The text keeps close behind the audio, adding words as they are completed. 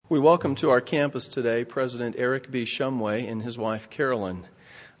We welcome to our campus today President Eric B. Shumway and his wife Carolyn.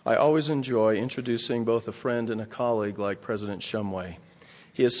 I always enjoy introducing both a friend and a colleague like President Shumway.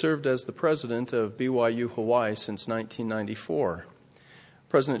 He has served as the president of BYU Hawaii since 1994.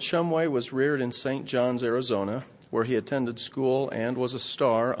 President Shumway was reared in St. John's, Arizona, where he attended school and was a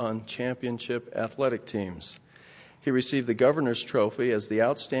star on championship athletic teams. He received the Governor's Trophy as the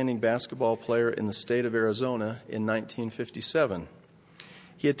outstanding basketball player in the state of Arizona in 1957.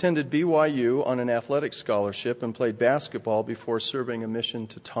 He attended BYU on an athletic scholarship and played basketball before serving a mission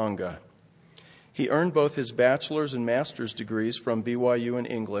to Tonga. He earned both his bachelor's and master's degrees from BYU in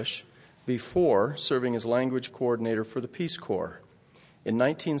English before serving as language coordinator for the Peace Corps. In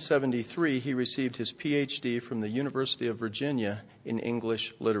 1973, he received his PhD from the University of Virginia in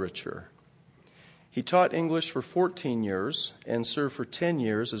English literature. He taught English for 14 years and served for 10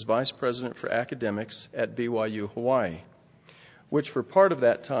 years as vice president for academics at BYU Hawaii, which for part of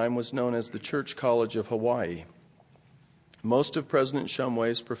that time was known as the Church College of Hawaii. Most of President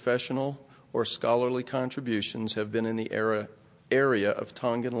Shumway's professional or scholarly contributions have been in the area of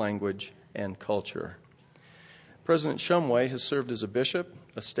Tongan language and culture. President Shumway has served as a bishop,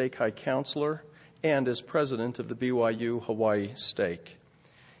 a stake high counselor, and as president of the BYU Hawaii stake.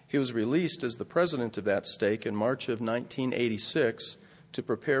 He was released as the president of that stake in March of 1986 to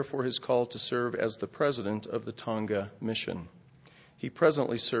prepare for his call to serve as the president of the Tonga mission. He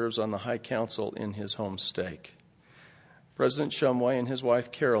presently serves on the High Council in his home stake. President Shumway and his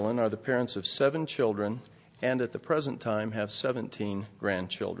wife Carolyn are the parents of 7 children and at the present time have 17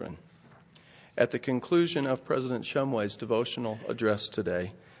 grandchildren. At the conclusion of President Shumway's devotional address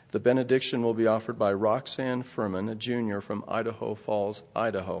today, the benediction will be offered by Roxanne Furman, a junior from Idaho Falls,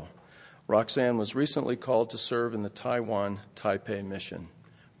 Idaho. Roxanne was recently called to serve in the Taiwan Taipei mission.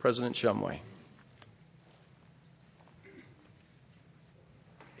 President Shumway.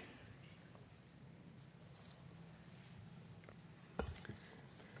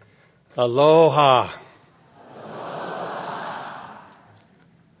 Aloha.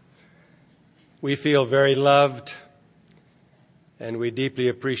 We feel very loved, and we deeply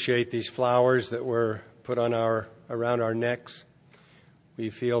appreciate these flowers that were put on around our necks. We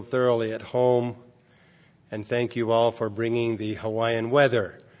feel thoroughly at home, and thank you all for bringing the Hawaiian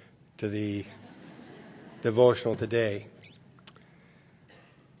weather to the devotional today.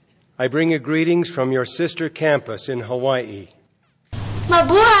 I bring you greetings from your sister campus in Hawaii.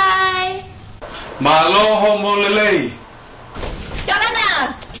 Mabuhay! Mahalo molelei.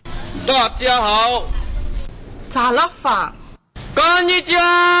 大家好。Talofa.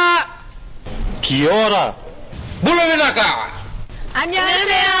 Konnichiwa. Kia ora. Bulaminaka.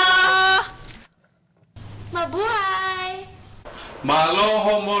 안녕하세요. Mabuhay!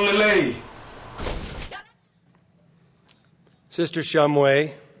 Mahalo molelei. Sister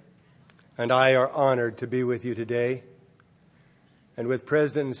Shumway and I are honored to be with you today, and with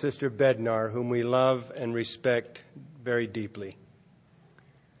President and Sister Bednar, whom we love and respect very deeply.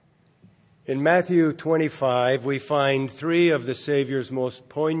 In Matthew 25, we find 3 of the Savior's most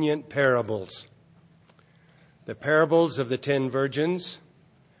poignant parables. The parables of the 10 virgins,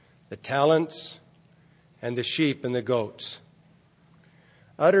 the talents, and the sheep and the goats.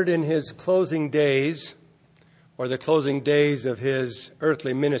 Uttered in his closing days, or the closing days of his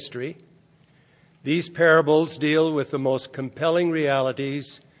earthly ministry, these parables deal with the most compelling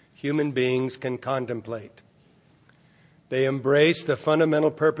realities human beings can contemplate. They embrace the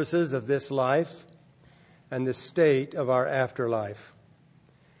fundamental purposes of this life and the state of our afterlife.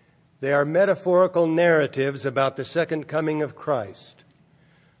 They are metaphorical narratives about the second coming of Christ,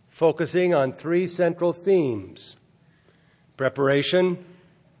 focusing on 3 central themes: preparation,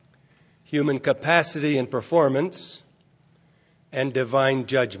 human capacity and performance, and divine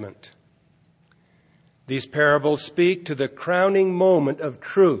judgment. These parables speak to the crowning moment of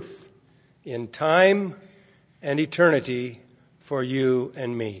truth in time and eternity for you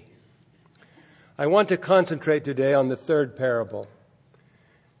and me. I want to concentrate today on the 3rd parable.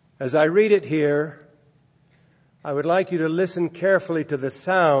 As I read it here, I would like you to listen carefully to the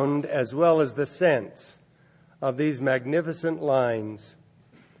sound as well as the sense of these magnificent lines.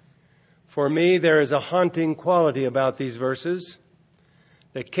 For me, there is a haunting quality about these verses,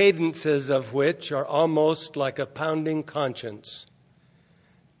 the cadences of which are almost like a pounding conscience.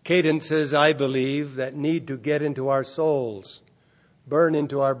 Cadences, I believe, that need to get into our souls, burn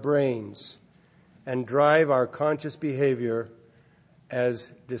into our brains, and drive our conscious behavior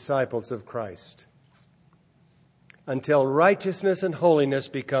as disciples of Christ, until righteousness and holiness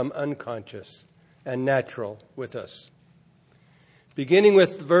become unconscious and natural with us. Beginning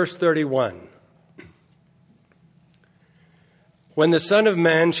with verse 31. When the Son of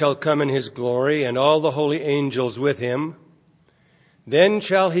Man shall come in his glory, and all the holy angels with him, then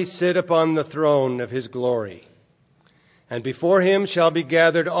shall he sit upon the throne of his glory. And before him shall be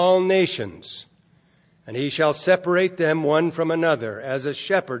gathered all nations, and he shall separate them one from another, as a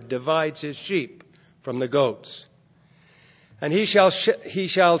shepherd divides his sheep from the goats. And he shall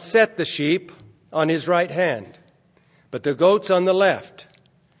set the sheep on his right hand, but the goats on the left.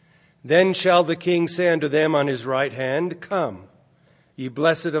 Then shall the king say unto them on his right hand, Come, ye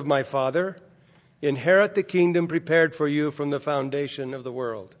blessed of my Father, inherit the kingdom prepared for you from the foundation of the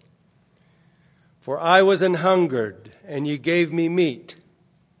world. For I was an hungered, and ye gave me meat.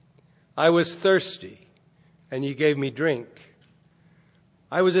 I was thirsty, and ye gave me drink.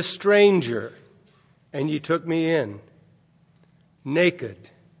 I was a stranger, and ye took me in. Naked,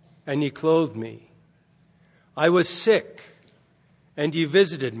 and ye clothed me. I was sick, and ye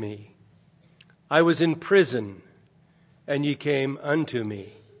visited me. I was in prison, and ye came unto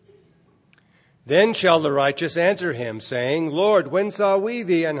me. Then shall the righteous answer him, saying, Lord, when saw we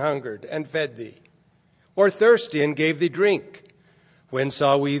thee an hungered, and fed thee? Or thirsty, and gave thee drink? When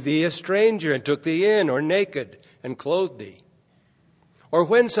saw we thee a stranger, and took thee in? Or naked, and clothed thee? Or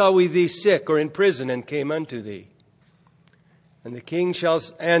when saw we thee sick, or in prison, and came unto thee? And the king shall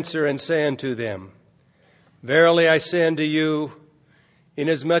answer and say unto them, Verily I say unto you,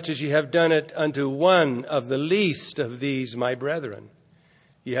 inasmuch as ye have done it unto one of the least of these my brethren,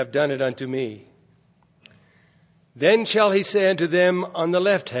 ye have done it unto me. Then shall he say unto them on the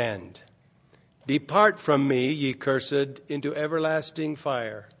left hand, Depart from me, ye cursed, into everlasting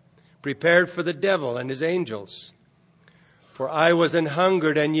fire, prepared for the devil and his angels. For I was an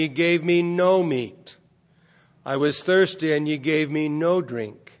hungered, and ye gave me no meat. I was thirsty, and ye gave me no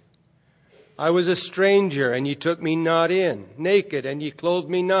drink. I was a stranger, and ye took me not in. Naked, and ye clothed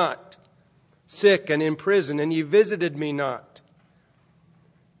me not. Sick and in prison, and ye visited me not.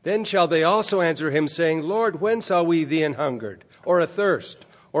 Then shall they also answer him, saying, Lord, when saw we thee an hungered, or athirst,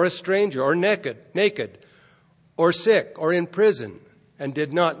 or a stranger, or naked, or sick, or in prison, and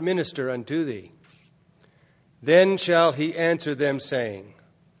did not minister unto thee? Then shall he answer them, saying,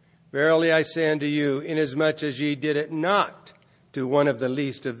 Verily I say unto you, inasmuch as ye did it not to one of the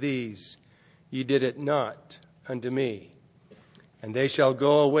least of these, ye did it not unto me. And they shall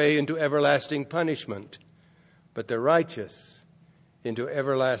go away into everlasting punishment, but the righteous into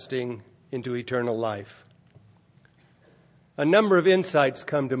eternal life. A number of insights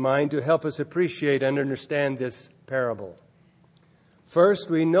come to mind to help us appreciate and understand this parable. First,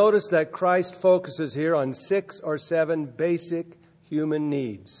 we notice that Christ focuses here on 6 or 7 basic human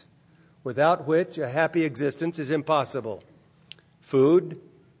needs, without which a happy existence is impossible. Food,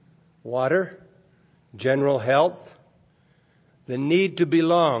 water, general health, the need to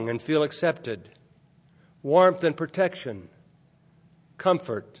belong and feel accepted, warmth and protection,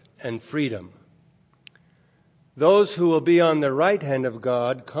 comfort and freedom. Those who will be on the right hand of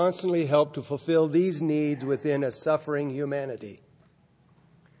God constantly help to fulfill these needs within a suffering humanity.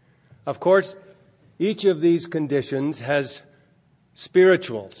 Of course, each of these conditions has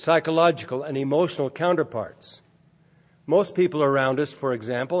spiritual, psychological, and emotional counterparts. Most people around us, for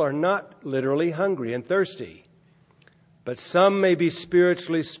example, are not literally hungry and thirsty, but some may be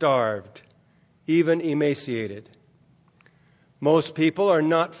spiritually starved, even emaciated. Most people are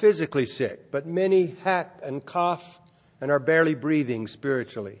not physically sick, but many hack and cough and are barely breathing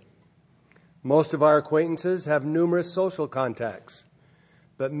spiritually. Most of our acquaintances have numerous social contacts,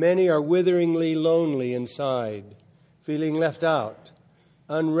 but many are witheringly lonely inside, feeling left out,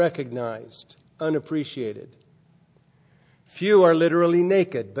 unrecognized, unappreciated. Few are literally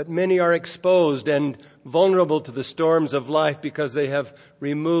naked, but many are exposed and vulnerable to the storms of life because they have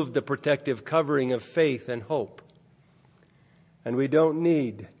removed the protective covering of faith and hope. And we don't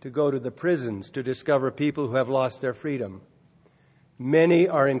need to go to the prisons to discover people who have lost their freedom. Many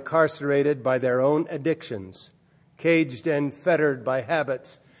are incarcerated by their own addictions, caged and fettered by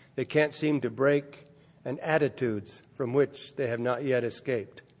habits they can't seem to break, and attitudes from which they have not yet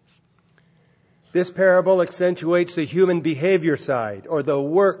escaped. This parable accentuates the human behavior side, or the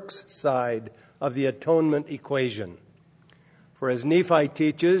works side, of the atonement equation. For as Nephi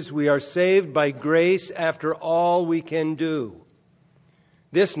teaches, we are saved by grace after all we can do.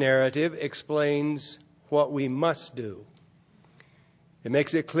 This narrative explains what we must do. It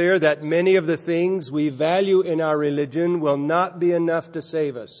makes it clear that many of the things we value in our religion will not be enough to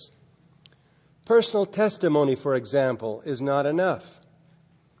save us. Personal testimony, for example, is not enough.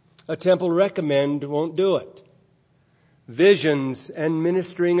 A temple recommend won't do it. Visions and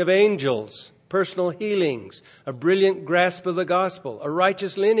ministering of angels, personal healings, a brilliant grasp of the gospel, a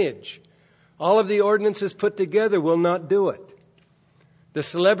righteous lineage, all of the ordinances put together will not do it. The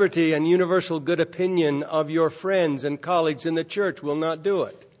celebrity and universal good opinion of your friends and colleagues in the church will not do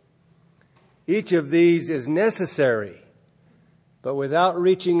it. Each of these is necessary, but without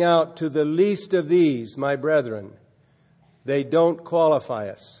reaching out to the least of these, my brethren, they don't qualify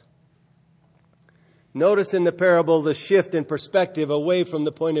us. Notice in the parable the shift in perspective away from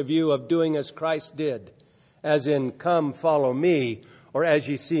the point of view of doing as Christ did, as in, come, follow me, or as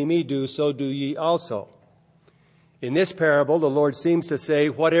ye see me do, so do ye also. In this parable, the Lord seems to say,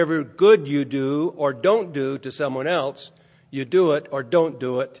 whatever good you do or don't do to someone else, you do it or don't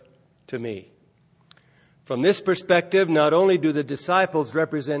do it to me. From this perspective, not only do the disciples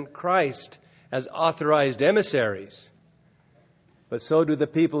represent Christ as authorized emissaries, but so do the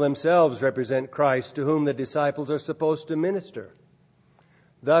people themselves represent Christ to whom the disciples are supposed to minister.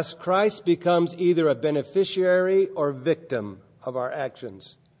 Thus, Christ becomes either a beneficiary or victim of our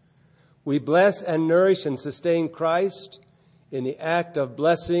actions. We bless and nourish and sustain Christ in the act of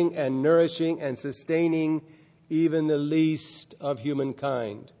blessing and nourishing and sustaining even the least of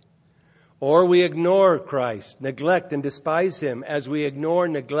humankind. Or we ignore Christ, neglect and despise Him as we ignore,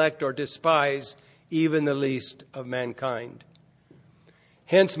 neglect, or despise even the least of mankind.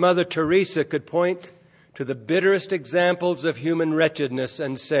 Hence, Mother Teresa could point to the bitterest examples of human wretchedness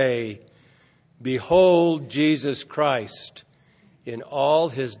and say, behold Jesus Christ in all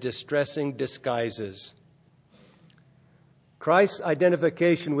His distressing disguises. Christ's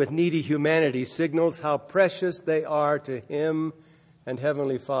identification with needy humanity signals how precious they are to Him and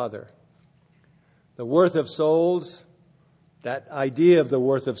Heavenly Father. The worth of souls, that idea of the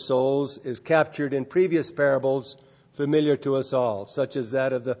worth of souls, is captured in previous parables familiar to us all, such as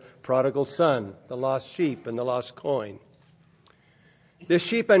that of the prodigal son, the lost sheep, and the lost coin. This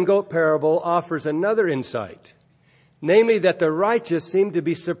sheep and goat parable offers another insight, namely that the righteous seem to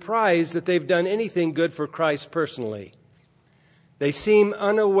be surprised that they've done anything good for Christ personally. They seem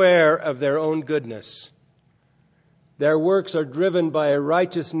unaware of their own goodness. Their works are driven by a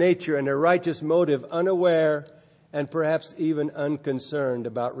righteous nature and a righteous motive, unaware and perhaps even unconcerned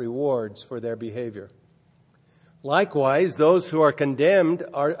about rewards for their behavior. Likewise, those who are condemned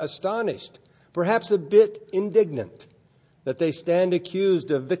are astonished, perhaps a bit indignant, that they stand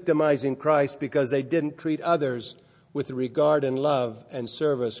accused of victimizing Christ because they didn't treat others with the regard and love and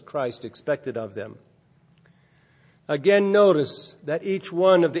service Christ expected of them. Again, notice that each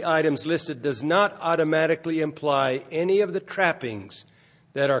one of the items listed does not automatically imply any of the trappings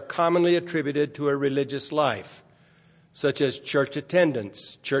that are commonly attributed to a religious life, such as church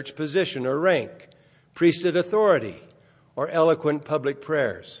attendance, church position or rank, priesthood authority, or eloquent public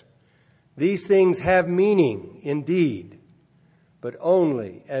prayers. These things have meaning, indeed, but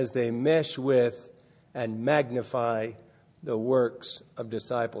only as they mesh with and magnify the works of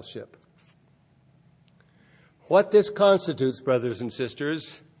discipleship. What this constitutes, brothers and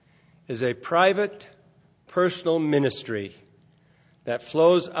sisters, is a private, personal ministry that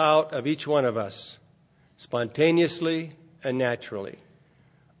flows out of each one of us spontaneously and naturally,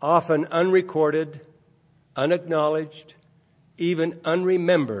 often unrecorded, unacknowledged, even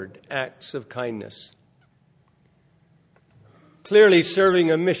unremembered acts of kindness. Clearly,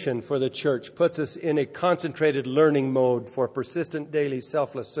 serving a mission for the church puts us in a concentrated learning mode for persistent daily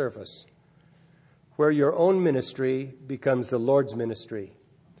selfless service, where your own ministry becomes the Lord's ministry,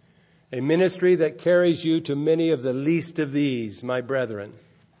 a ministry that carries you to many of the least of these, my brethren.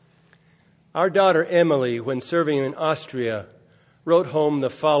 Our daughter Emily, when serving in Austria, wrote home the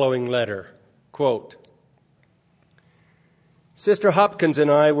following letter, quote, Sister Hopkins and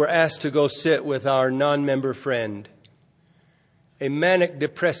I were asked to go sit with our non-member friend, a manic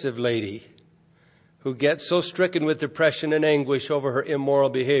depressive lady who gets so stricken with depression and anguish over her immoral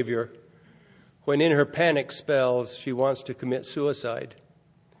behavior when in her panic spells she wants to commit suicide.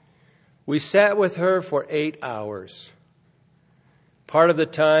 We sat with her for 8 hours. Part of the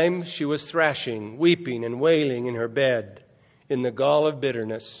time she was thrashing, weeping and wailing in her bed in the gall of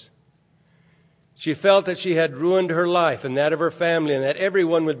bitterness. She felt that she had ruined her life and that of her family and that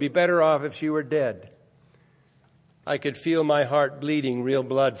everyone would be better off if she were dead. I could feel my heart bleeding real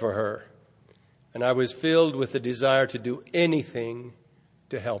blood for her, and I was filled with the desire to do anything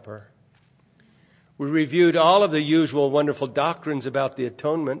to help her. We reviewed all of the usual wonderful doctrines about the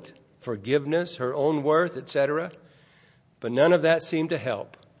atonement, forgiveness, her own worth, etc., but none of that seemed to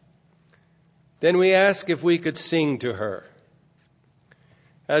help. Then we asked if we could sing to her.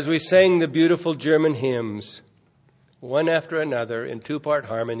 As we sang the beautiful German hymns, one after another in two-part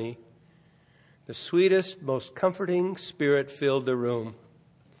harmony, the sweetest, most comforting spirit filled the room.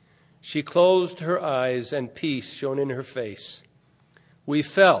 She closed her eyes and peace shone in her face. We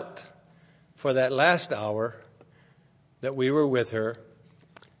felt, for that last hour that we were with her,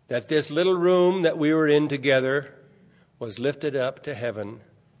 that this little room that we were in together was lifted up to heaven.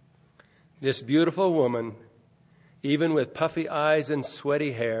 This beautiful woman, even with puffy eyes and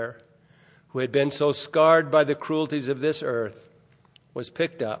sweaty hair, who had been so scarred by the cruelties of this earth, was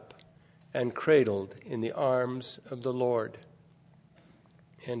picked up and cradled in the arms of the Lord.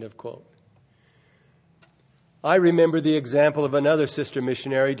 End of quote. I remember the example of another sister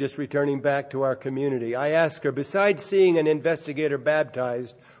missionary just returning back to our community. I asked her, besides seeing an investigator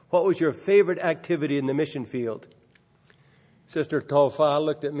baptized, what was your favorite activity in the mission field? Sister Tofa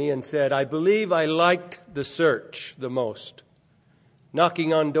looked at me and said, I believe I liked the search the most,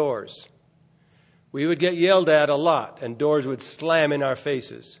 knocking on doors. We would get yelled at a lot, and doors would slam in our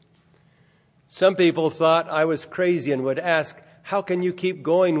faces. Some people thought I was crazy and would ask, how can you keep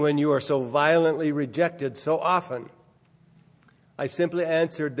going when you are so violently rejected so often? I simply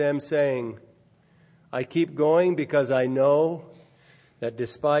answered them saying, I keep going because I know that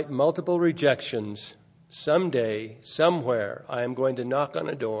despite multiple rejections, someday, somewhere, I am going to knock on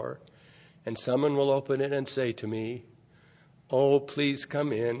a door and someone will open it and say to me, oh, please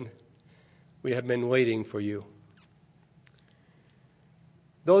come in. We have been waiting for you.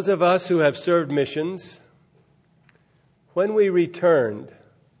 Those of us who have served missions, when we returned,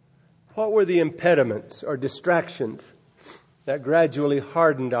 what were the impediments or distractions that gradually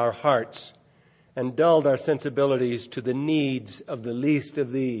hardened our hearts and dulled our sensibilities to the needs of the least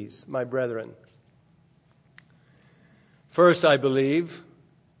of these, my brethren? First, I believe,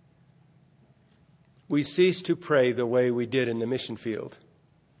 we ceased to pray the way we did in the mission field.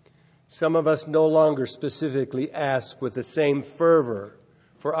 Some of us no longer specifically ask with the same fervor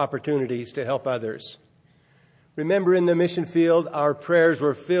for opportunities to help others. Remember, in the mission field, our prayers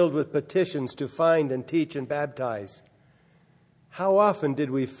were filled with petitions to find and teach and baptize. How often did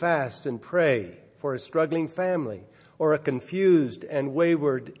we fast and pray for a struggling family or a confused and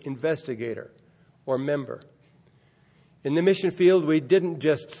wayward investigator or member? In the mission field, we didn't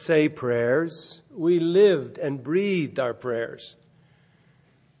just say prayers, we lived and breathed our prayers.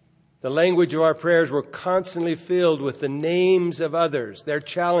 The language of our prayers were constantly filled with the names of others, their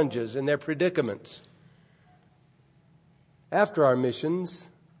challenges and their predicaments. After our missions,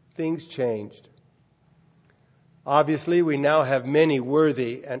 things changed. Obviously, we now have many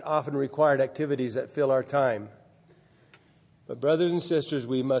worthy and often required activities that fill our time. But brothers and sisters,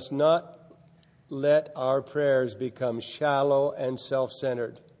 we must not let our prayers become shallow and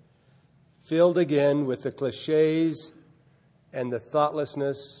self-centered, filled again with the cliches and the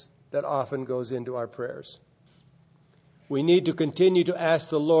thoughtlessness that often goes into our prayers. We need to continue to ask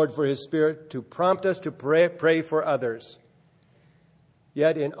the Lord for His Spirit to prompt us to pray for others.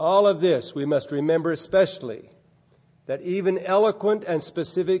 Yet in all of this, we must remember especially that even eloquent and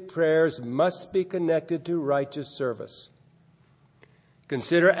specific prayers must be connected to righteous service.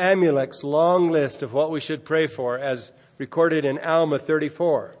 Consider Amulek's long list of what we should pray for as recorded in Alma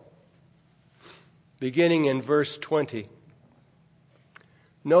 34, beginning in verse 20.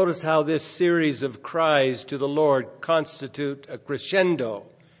 Notice how this series of cries to the Lord constitute a crescendo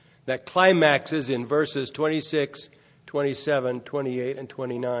that climaxes in verses 26, 27, 28, and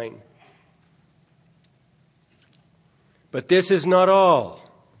 29. But this is not all.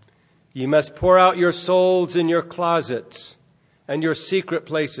 Ye must pour out your souls in your closets and your secret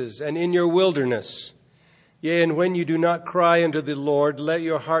places and in your wilderness. Yea, and when you do not cry unto the Lord, let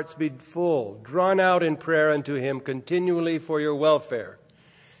your hearts be full, drawn out in prayer unto Him continually for your welfare,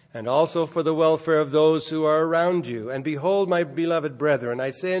 and also for the welfare of those who are around you. And behold, my beloved brethren,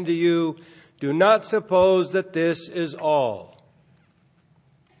 I say unto you, do not suppose that this is all.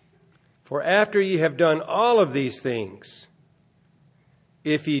 For after ye have done all of these things,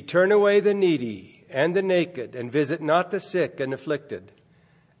 if ye turn away the needy and the naked, and visit not the sick and afflicted,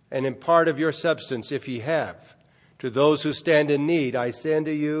 and impart of your substance, if ye have, to those who stand in need, I say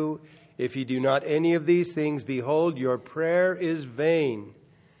unto you, if ye do not any of these things, behold, your prayer is vain,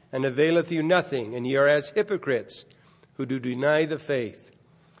 and availeth you nothing, and ye are as hypocrites who do deny the faith.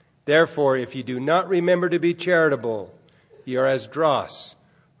 Therefore, if ye do not remember to be charitable, ye are as dross,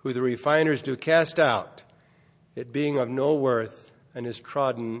 who the refiners do cast out, it being of no worth, and is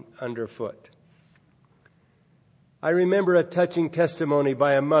trodden underfoot. I remember a touching testimony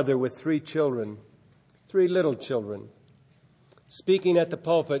by a mother with 3 children, 3 little children. Speaking at the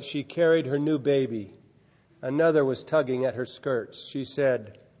pulpit, she carried her new baby. Another was tugging at her skirts. She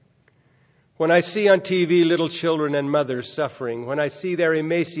said, when I see on TV little children and mothers suffering, when I see their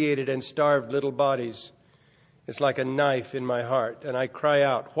emaciated and starved little bodies, it's like a knife in my heart, and I cry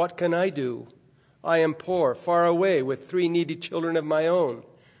out, what can I do? I am poor, far away, with 3 needy children of my own.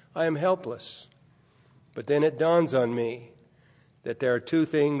 I am helpless. But then it dawns on me that there are two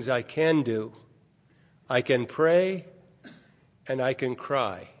things I can do. I can pray and I can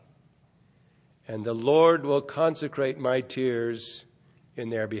cry. And the Lord will consecrate my tears in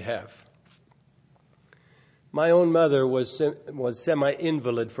their behalf. My own mother was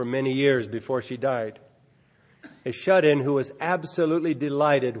semi-invalid for many years before she died. A shut-in who was absolutely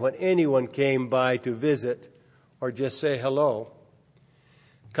delighted when anyone came by to visit or just say hello.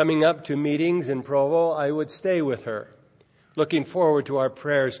 Coming up to meetings in Provo, I would stay with her, looking forward to our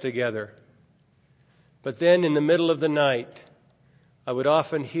prayers together. But then in the middle of the night, I would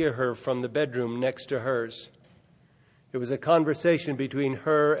often hear her from the bedroom next to hers. It was a conversation between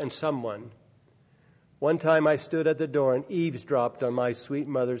her and someone. One time I stood at the door and eavesdropped on my sweet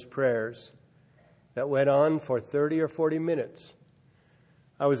mother's prayers that went on for 30 or 40 minutes.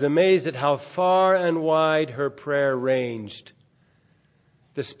 I was amazed at how far and wide her prayer ranged.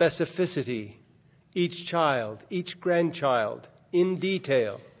 The specificity, each child, each grandchild, in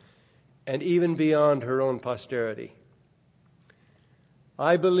detail, and even beyond her own posterity.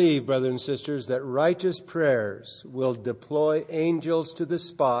 I believe, brothers and sisters, that righteous prayers will deploy angels to the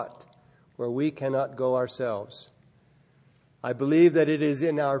spot where we cannot go ourselves. I believe that it is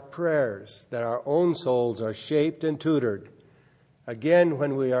in our prayers that our own souls are shaped and tutored, again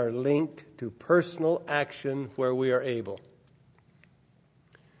when we are linked to personal action where we are able.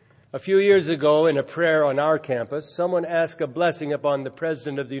 A few years ago, in a prayer on our campus, someone asked a blessing upon the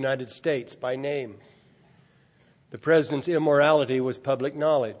President of the United States by name. The President's immorality was public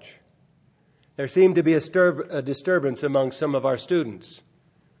knowledge. There seemed to be a disturbance among some of our students.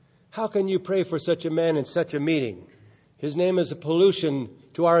 How can you pray for such a man in such a meeting? His name is a pollution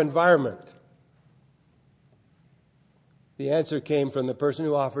to our environment. The answer came from the person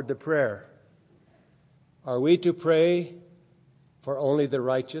who offered the prayer. Are we to pray for only the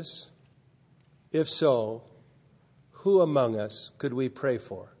righteous? If so, who among us could we pray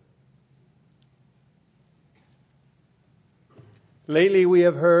for? Lately, we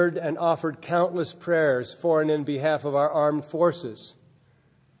have heard and offered countless prayers for and in behalf of our armed forces.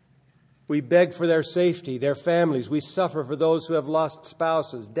 We beg for their safety, their families. We suffer for those who have lost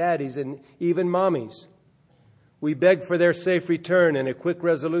spouses, daddies, and even mommies. We beg for their safe return and a quick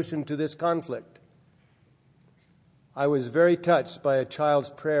resolution to this conflict. I was very touched by a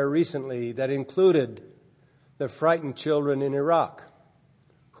child's prayer recently that included the frightened children in Iraq,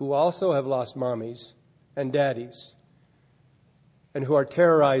 who also have lost mommies and daddies, and who are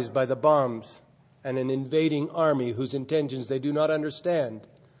terrorized by the bombs and an invading army whose intentions they do not understand,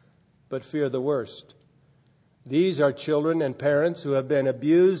 but fear the worst. These are children and parents who have been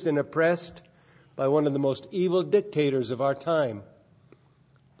abused and oppressed by one of the most evil dictators of our time,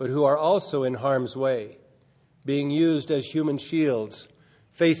 but who are also in harm's way, being used as human shields,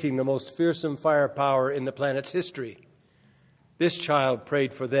 facing the most fearsome firepower in the planet's history. This child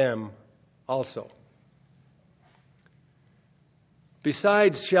prayed for them also.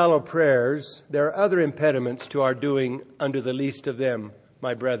 Besides shallow prayers, there are other impediments to our doing under the least of them,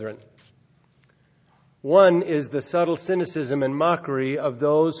 my brethren. One is the subtle cynicism and mockery of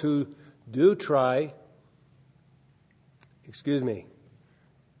those who do try.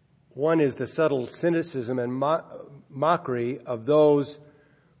 One is the subtle cynicism and mockery of those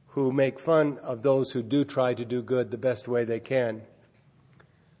who make fun of those who do try to do good the best way they can.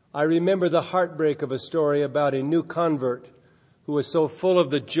 I remember the heartbreak of a story about a new convert who was so full of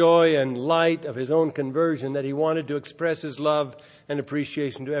the joy and light of his own conversion that he wanted to express his love and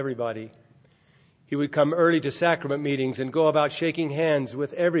appreciation to everybody. He would come early to sacrament meetings and go about shaking hands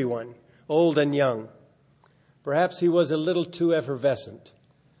with everyone, old and young. Perhaps he was a little too effervescent,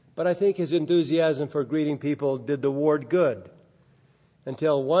 but I think his enthusiasm for greeting people did the ward good,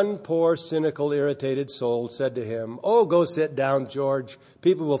 until one poor, cynical, irritated soul said to him, "Oh, go sit down, George.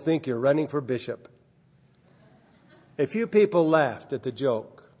 People will think you're running for bishop." A few people laughed at the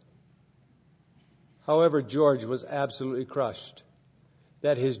joke. However, George was absolutely crushed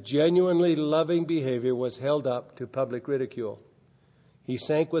that his genuinely loving behavior was held up to public ridicule. He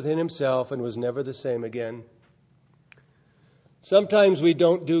sank within himself and was never the same again. Sometimes we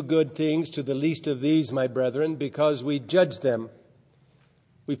don't do good things to the least of these, my brethren, because we judge them.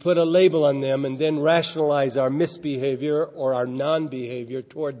 We put a label on them and then rationalize our misbehavior or our non-behavior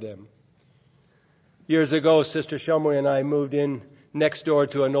toward them. Years ago, Sister Shumway and I moved in next door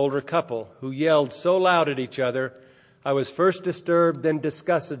to an older couple who yelled so loud at each other, I was first disturbed, then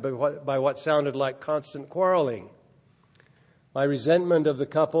disgusted by what sounded like constant quarreling. My resentment of the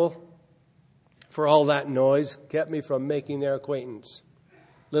couple for all that noise kept me from making their acquaintance.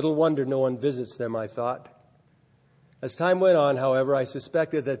 Little wonder no one visits them, I thought. As time went on, however, I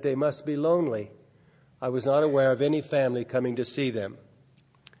suspected that they must be lonely. I was not aware of any family coming to see them.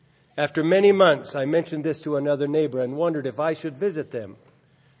 After many months, I mentioned this to another neighbor and wondered if I should visit them.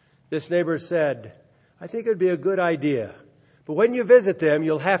 This neighbor said, "I think it would be a good idea, but when you visit them,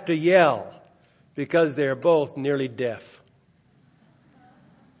 you'll have to yell because they're both nearly deaf."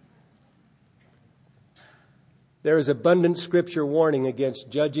 There is abundant scripture warning against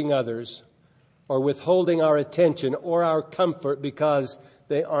judging others or withholding our attention or our comfort because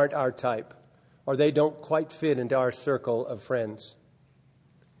they aren't our type or they don't quite fit into our circle of friends.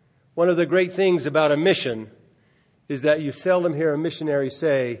 One of the great things about a mission is that you seldom hear a missionary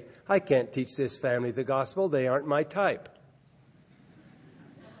say, "I can't teach this family the gospel. They aren't my type."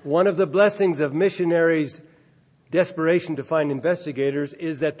 One of the blessings of missionaries' desperation to find investigators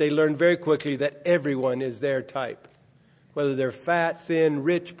is that they learn very quickly that everyone is their type, whether they're fat, thin,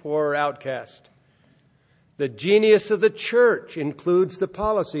 rich, poor, or outcast. The genius of the church includes the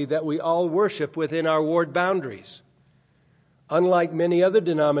policy that we all worship within our ward boundaries. Unlike many other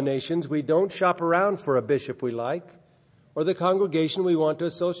denominations, we don't shop around for a bishop we like or the congregation we want to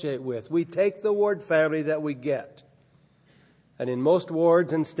associate with. We take the ward family that we get. And in most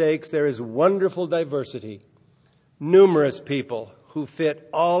wards and stakes, there is wonderful diversity. Numerous people who fit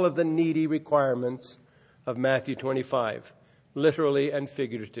all of the needy requirements of Matthew 25, literally and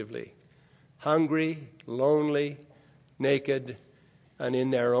figuratively. Hungry, lonely, naked, and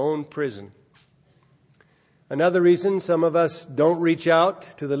in their own prison. Another reason some of us don't reach out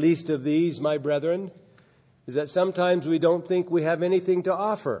to the least of these, my brethren, is that sometimes we don't think we have anything to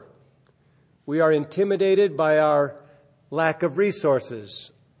offer. We are intimidated by our lack of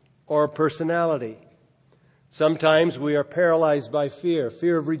resources or personality. Sometimes we are paralyzed by fear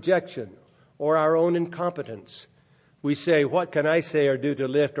of rejection, or our own incompetence. We say, "What can I say or do to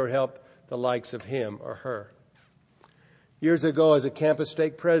lift or help the likes of him or her?" Years ago, as a campus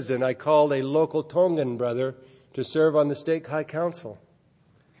stake president, I called a local Tongan brother to serve on the stake high council.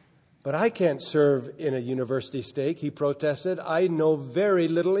 "But I can't serve in a university stake," he protested. "I know very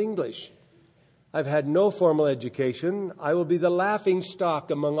little English. I've had no formal education. I will be the laughing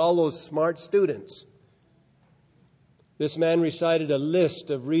stock among all those smart students." This man recited a list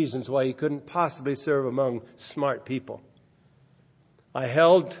of reasons why he couldn't possibly serve among smart people. I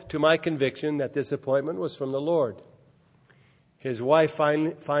held to my conviction that this appointment was from the Lord. His wife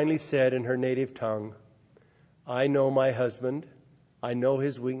finally said in her native tongue, "I know my husband. I know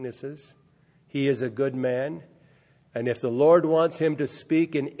his weaknesses. He is a good man. And if the Lord wants him to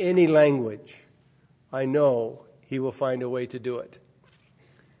speak in any language, I know he will find a way to do it."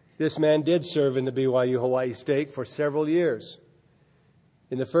 This man did serve in the BYU Hawaii stake for several years.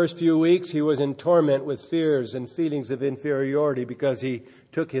 In the first few weeks, he was in torment with fears and feelings of inferiority because he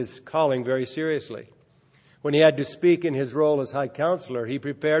took his calling very seriously. When he had to speak in his role as high counselor, he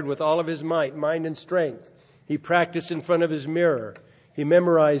prepared with all of his might, mind, and strength. He practiced in front of his mirror. He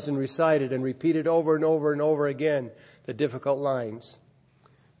memorized and recited and repeated over and over and over again the difficult lines.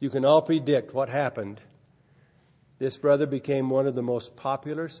 You can all predict what happened. This brother became one of the most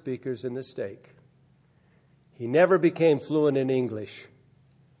popular speakers in the stake. He never became fluent in English,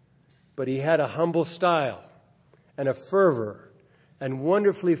 but he had a humble style and a fervor and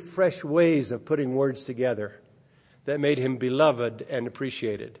wonderfully fresh ways of putting words together that made him beloved and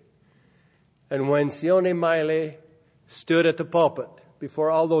appreciated. And when Sione Maile stood at the pulpit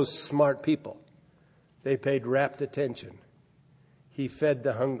before all those smart people, they paid rapt attention. He fed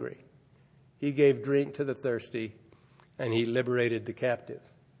the hungry. He gave drink to the thirsty, and he liberated the captive.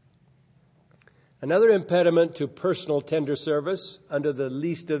 Another impediment to personal tender service under the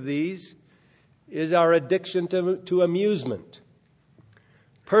least of these is our addiction to amusement.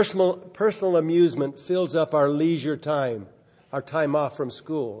 Personal amusement fills up our leisure time, our time off from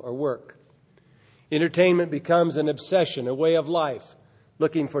school or work. Entertainment becomes an obsession, a way of life,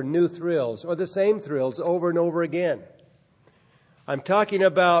 looking for new thrills or the same thrills over and over again. I'm talking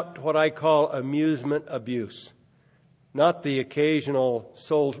about what I call amusement abuse, not the occasional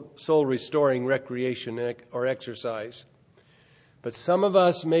soul-restoring recreation or exercise. But some of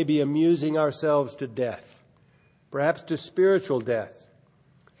us may be amusing ourselves to death, perhaps to spiritual death.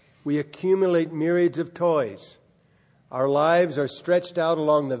 We accumulate myriads of toys. Our lives are stretched out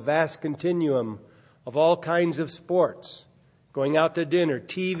along the vast continuum of all kinds of sports, going out to dinner,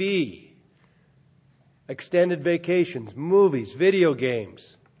 TV, extended vacations, movies, video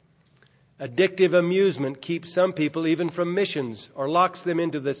games. Addictive amusement keeps some people even from missions or locks them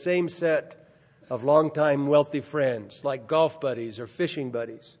into the same set of longtime wealthy friends like golf buddies or fishing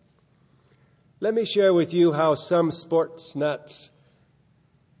buddies. Let me share with you how some sports nuts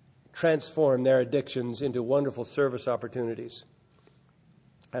transform their addictions into wonderful service opportunities.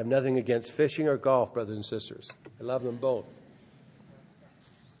 I have nothing against fishing or golf, brothers and sisters. I love them both.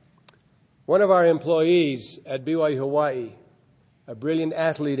 One of our employees at BYU Hawaii, a brilliant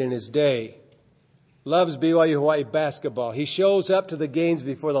athlete in his day, loves BYU Hawaii basketball. He shows up to the games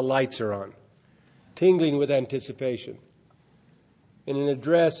before the lights are on, tingling with anticipation. In an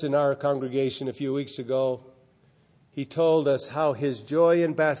address in our congregation a few weeks ago, he told us how his joy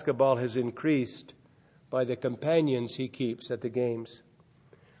in basketball has increased by the companions he keeps at the games.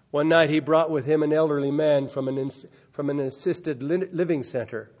 One night he brought with him an elderly man from an assisted living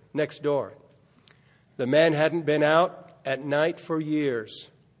center next door. The man hadn't been out at night for years.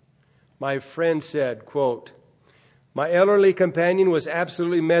 My friend said, quote, "My elderly companion was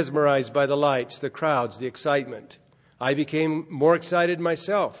absolutely mesmerized by the lights, the crowds, the excitement. I became more excited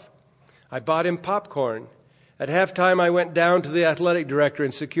myself. I bought him popcorn. At halftime, I went down to the athletic director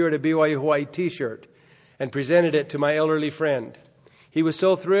and secured a BYU Hawaii t-shirt and presented it to my elderly friend. He was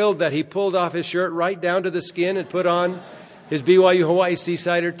so thrilled that he pulled off his shirt right down to the skin and put on his BYU Hawaii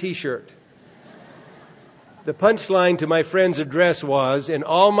Seasider t-shirt. The punchline to my friend's address was, in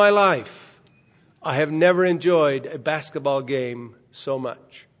all my life, I have never enjoyed a basketball game so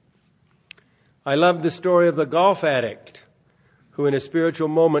much." I love the story of the golf addict who in a spiritual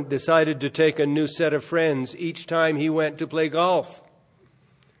moment decided to take a new set of friends each time he went to play golf.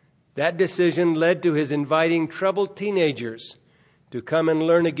 That decision led to his inviting troubled teenagers to come and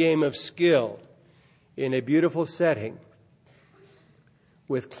learn a game of skill in a beautiful setting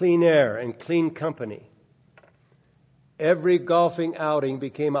with clean air and clean company. Every golfing outing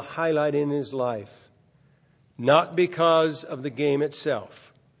became a highlight in his life, not because of the game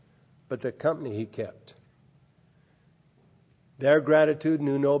itself, but the company he kept. Their gratitude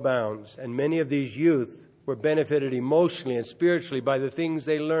knew no bounds, and many of these youth were benefited emotionally and spiritually by the things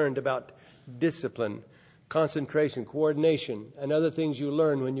they learned about discipline, concentration, coordination, and other things you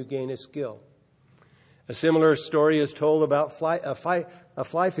learn when you gain a skill. A similar story is told about a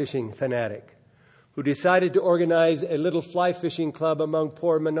fly fishing fanatic who decided to organize a little fly fishing club among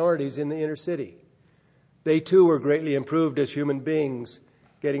poor minorities in the inner city. They too were greatly improved as human beings,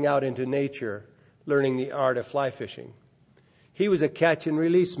 getting out into nature, learning the art of fly fishing. He was a catch and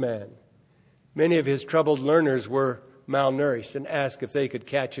release man. Many of his troubled learners were malnourished and asked if they could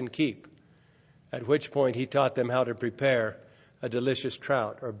catch and keep, at which point he taught them how to prepare a delicious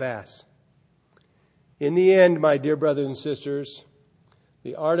trout or bass. In the end, my dear brothers and sisters,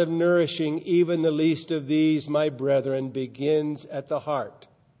 the art of nourishing even the least of these, my brethren, begins at the heart.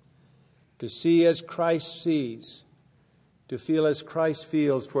 To see as Christ sees, to feel as Christ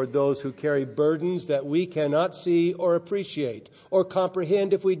feels toward those who carry burdens that we cannot see or appreciate or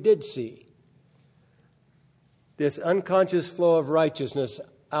comprehend if we did see. This unconscious flow of righteousness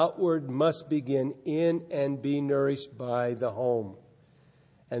outward must begin in and be nourished by the home.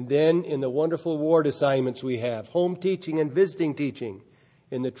 And then in the wonderful ward assignments we have, home teaching and visiting teaching,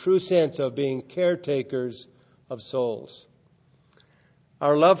 in the true sense of being caretakers of souls.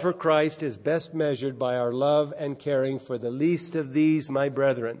 Our love for Christ is best measured by our love and caring for the least of these, my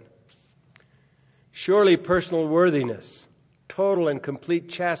brethren. Surely personal worthiness, total and complete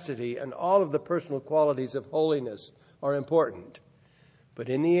chastity, and all of the personal qualities of holiness are important. But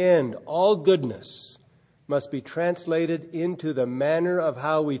in the end, all goodness must be translated into the manner of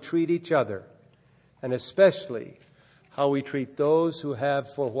how we treat each other, and especially how we treat those who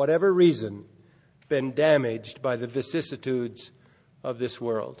have, for whatever reason, been damaged by the vicissitudes of this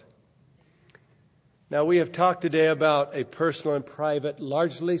world. Now, we have talked today about a personal and private,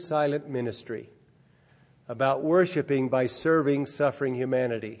 largely silent ministry, about worshiping by serving suffering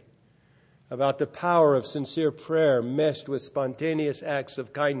humanity, about the power of sincere prayer meshed with spontaneous acts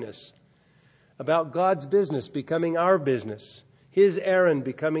of kindness, about God's business becoming our business, His errand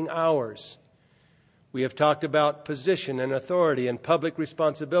becoming ours. We have talked about position and authority and public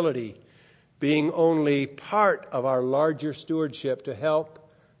responsibility being only part of our larger stewardship to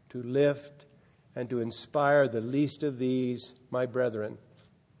help, to lift, and to inspire the least of these, my brethren.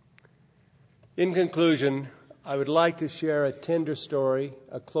 In conclusion, I would like to share a tender story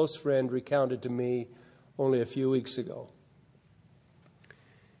a close friend recounted to me only a few weeks ago.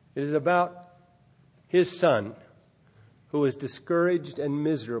 It is about his son who was discouraged and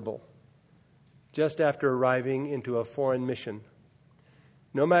miserable just after arriving into a foreign mission.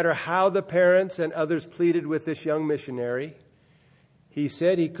 No matter how the parents and others pleaded with this young missionary, he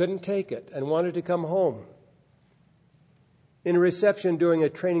said he couldn't take it and wanted to come home. In a reception during a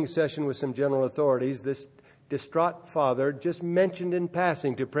training session with some general authorities, this distraught father just mentioned in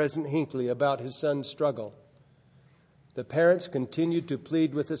passing to President Hinckley about his son's struggle. The parents continued to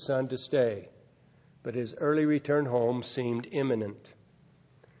plead with the son to stay, but his early return home seemed imminent.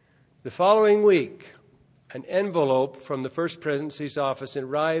 The following week, an envelope from the First Presidency's office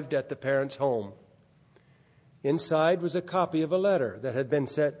arrived at the parents' home. Inside was a copy of a letter that had been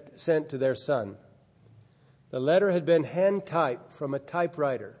sent to their son. The letter had been hand-typed from a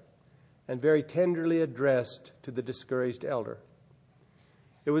typewriter and very tenderly addressed to the discouraged elder.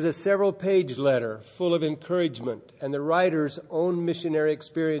 It was a several-page letter full of encouragement and the writer's own missionary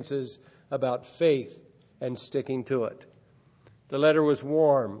experiences about faith and sticking to it. The letter was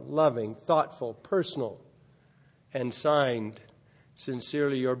warm, loving, thoughtful, personal, and signed,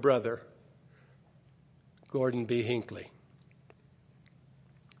 "Sincerely your brother, Gordon B. Hinckley."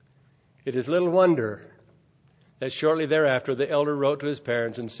 It is little wonder that shortly thereafter the elder wrote to his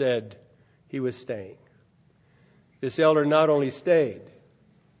parents and said he was staying. This elder not only stayed,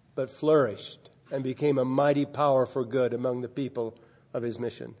 but flourished and became a mighty power for good among the people of his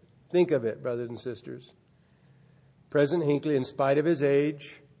mission. Think of it, brothers and sisters. President Hinckley, in spite of his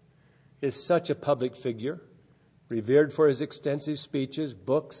age, is such a public figure, revered for his extensive speeches,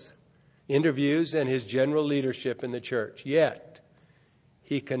 books, interviews, and his general leadership in the church. Yet,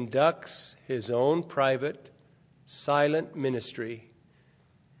 he conducts his own private, silent ministry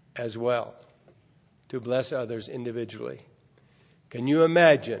as well to bless others individually. Can you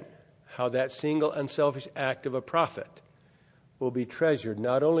imagine how that single unselfish act of a prophet will be treasured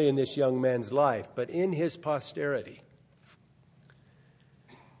not only in this young man's life, but in his posterity?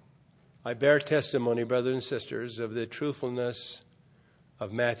 I bear testimony, brothers and sisters, of the truthfulness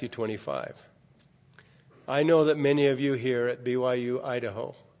of Matthew 25. I know that many of you here at BYU,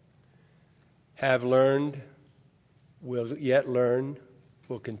 Idaho, have learned, will yet learn,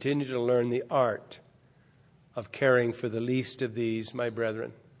 will continue to learn the art of caring for the least of these, my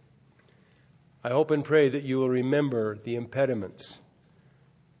brethren. I hope and pray that you will remember the impediments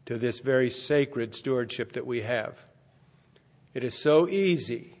to this very sacred stewardship that we have. It is so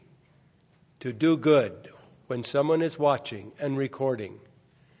easy to do good when someone is watching and recording.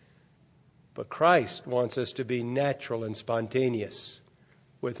 But Christ wants us to be natural and spontaneous,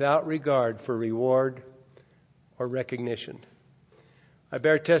 without regard for reward or recognition. I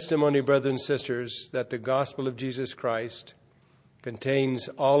bear testimony, brothers and sisters, that the gospel of Jesus Christ contains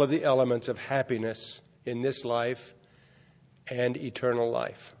all of the elements of happiness in this life and eternal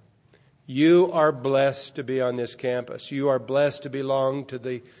life. You are blessed to be on this campus. You are blessed to belong to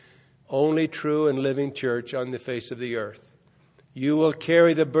the only true and living church on the face of the earth. You will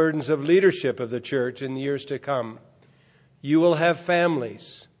carry the burdens of leadership of the church in the years to come. You will have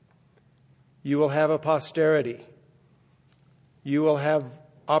families. You will have a posterity. You will have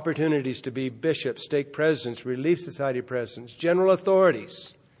opportunities to be bishops, stake presidents, Relief Society presidents, general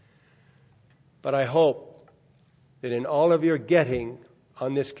authorities. But I hope that in all of your getting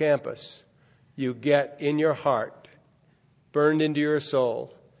on this campus, you get in your heart, burned into your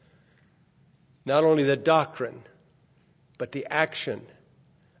soul, not only the doctrine, but the action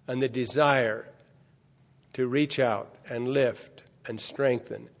and the desire to reach out and lift and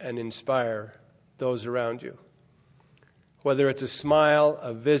strengthen and inspire those around you. Whether it's a smile,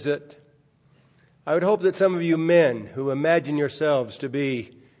 a visit. I would hope that some of you men who imagine yourselves to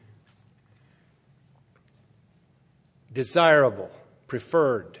be desirable,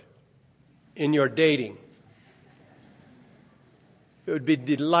 preferred in your dating, it would be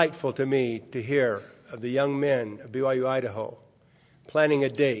delightful to me to hear of the young men of BYU, Idaho, planning a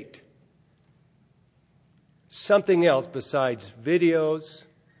date. Something else besides videos,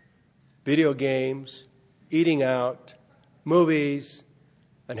 video games, eating out, movies,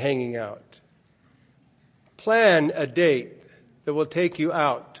 and hanging out. Plan a date that will take you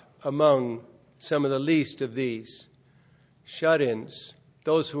out among some of the least of these shut-ins,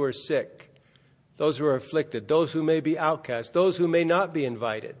 those who are sick, those who are afflicted, those who may be outcast, those who may not be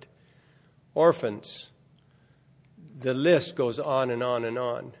invited, orphans. The list goes on and on and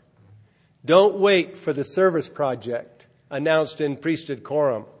on. Don't wait for the service project announced in priesthood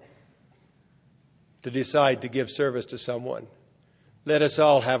quorum to decide to give service to someone. Let us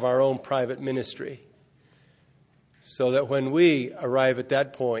all have our own private ministry so that when we arrive at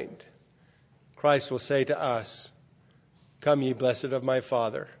that point, Christ will say to us, "Come, ye blessed of my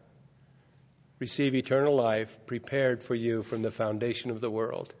Father, receive eternal life prepared for you from the foundation of the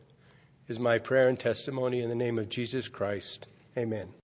world," is my prayer and testimony in the name of Jesus Christ. Amen.